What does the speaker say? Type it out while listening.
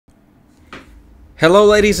Hello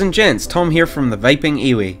ladies and gents, Tom here from the Vaping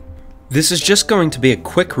Iwi. This is just going to be a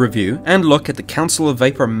quick review and look at the Council of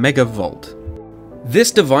Vapor Megavolt.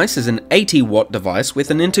 This device is an 80 watt device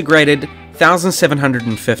with an integrated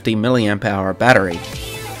 1750 mAh battery.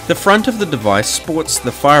 The front of the device sports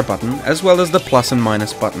the fire button as well as the plus and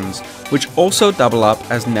minus buttons, which also double up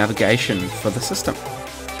as navigation for the system.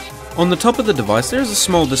 On the top of the device there is a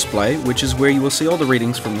small display, which is where you will see all the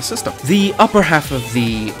readings from the system. The upper half of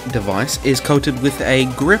the device is coated with a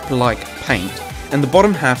grip-like paint, and the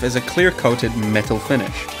bottom half is a clear-coated metal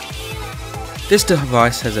finish. This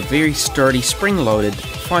device has a very sturdy spring-loaded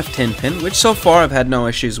 510 pin, which so far I've had no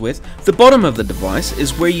issues with. The bottom of the device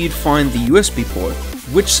is where you'd find the USB port,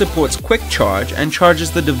 which supports quick charge and charges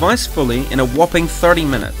the device fully in a whopping 30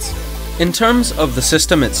 minutes. In terms of the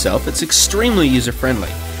system itself, it's extremely user-friendly.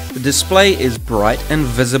 The display is bright and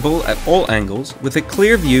visible at all angles, with a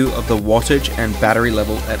clear view of the wattage and battery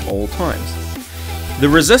level at all times. The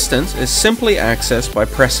resistance is simply accessed by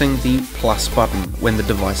pressing the plus button when the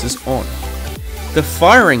device is on. The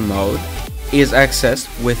firing mode is accessed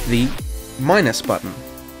with the minus button.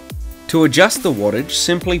 To adjust the wattage,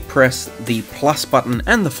 simply press the plus button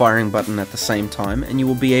and the firing button at the same time and you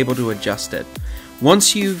will be able to adjust it.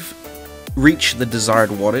 Once you've reached the desired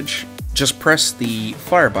wattage, just press the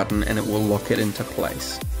fire button and it will lock it into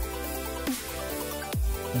place.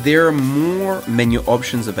 There are more menu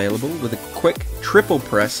options available with a quick triple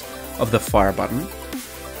press of the fire button.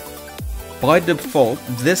 By default,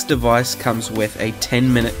 this device comes with a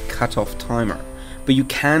 10-minute cutoff timer, but you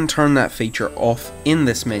can turn that feature off in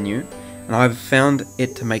this menu, and I've found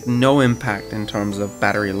it to make no impact in terms of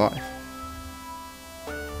battery life.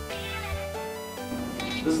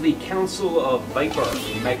 This is the Council of Vapor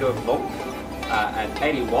Megavolt at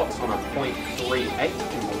 80 watts on a 0.38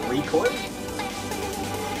 in the recoil.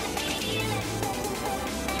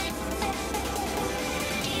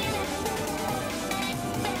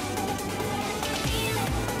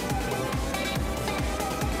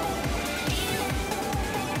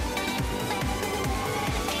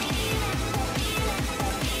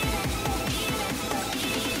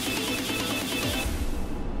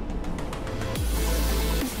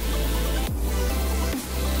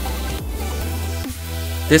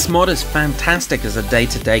 This mod is fantastic as a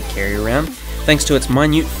day-to-day carry-around thanks to its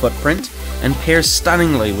minute footprint and pairs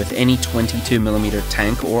stunningly with any 22mm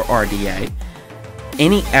tank or RDA.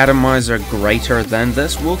 Any atomizer greater than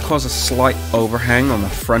this will cause a slight overhang on the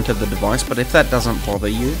front of the device, but if that doesn't bother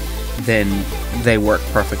you, then they work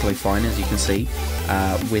perfectly fine, as you can see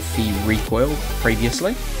with the recoil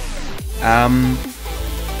previously.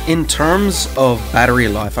 In terms of battery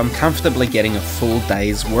life, I'm comfortably getting a full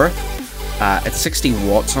day's worth. At 60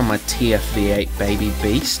 watts on my TF-V8 Baby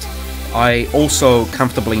Beast. I also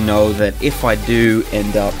comfortably know that if I do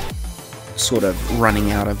end up sort of running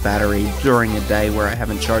out of battery during a day where I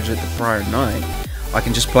haven't charged it the prior night, I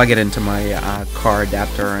can just plug it into my car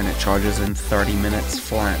adapter and it charges in 30 minutes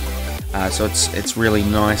flat. So it's really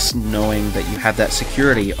nice knowing that you have that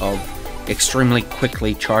security of extremely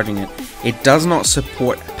quickly charging it. It does not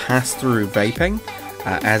support pass-through vaping,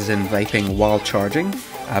 as in vaping while charging,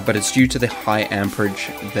 but it's due to the high amperage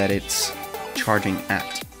that it's charging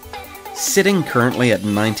at. Sitting currently at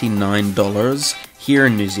 $99 here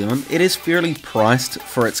in New Zealand, it is fairly priced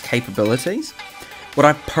for its capabilities. What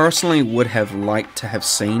I personally would have liked to have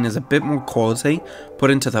seen is a bit more quality put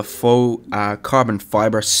into the faux carbon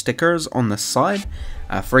fiber stickers on the side.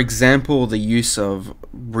 For example, the use of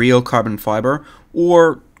real carbon fiber,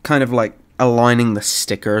 or kind of like aligning the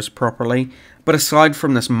stickers properly. But aside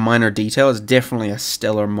from this minor detail, it's definitely a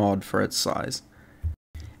stellar mod for its size.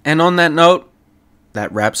 And on that note,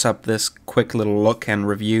 that wraps up this quick little look and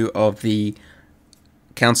review of the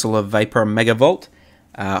Council of Vapor Megavolt.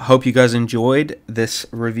 Hope you guys enjoyed this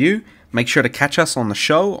review. Make sure to catch us on the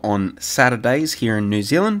show on Saturdays here in New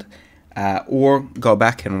Zealand, or go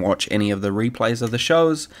back and watch any of the replays of the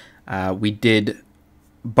shows. We did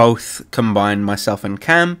both combined, myself and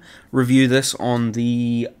Cam, review this on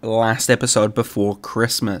the last episode before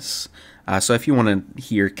Christmas. So if you want to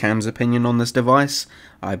hear Cam's opinion on this device,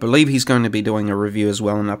 I believe he's going to be doing a review as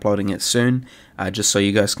well and uploading it soon, just so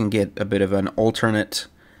you guys can get a bit of an alternate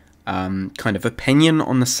kind of opinion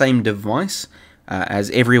on the same device,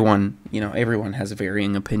 as everyone has a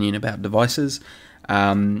varying opinion about devices.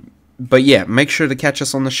 But yeah, make sure to catch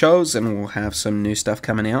us on the shows and we'll have some new stuff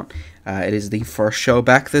coming out. It is the first show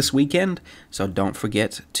back this weekend, so don't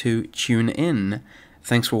forget to tune in.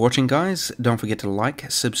 Thanks for watching, guys. Don't forget to like,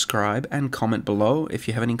 subscribe, and comment below if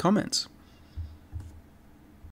you have any comments.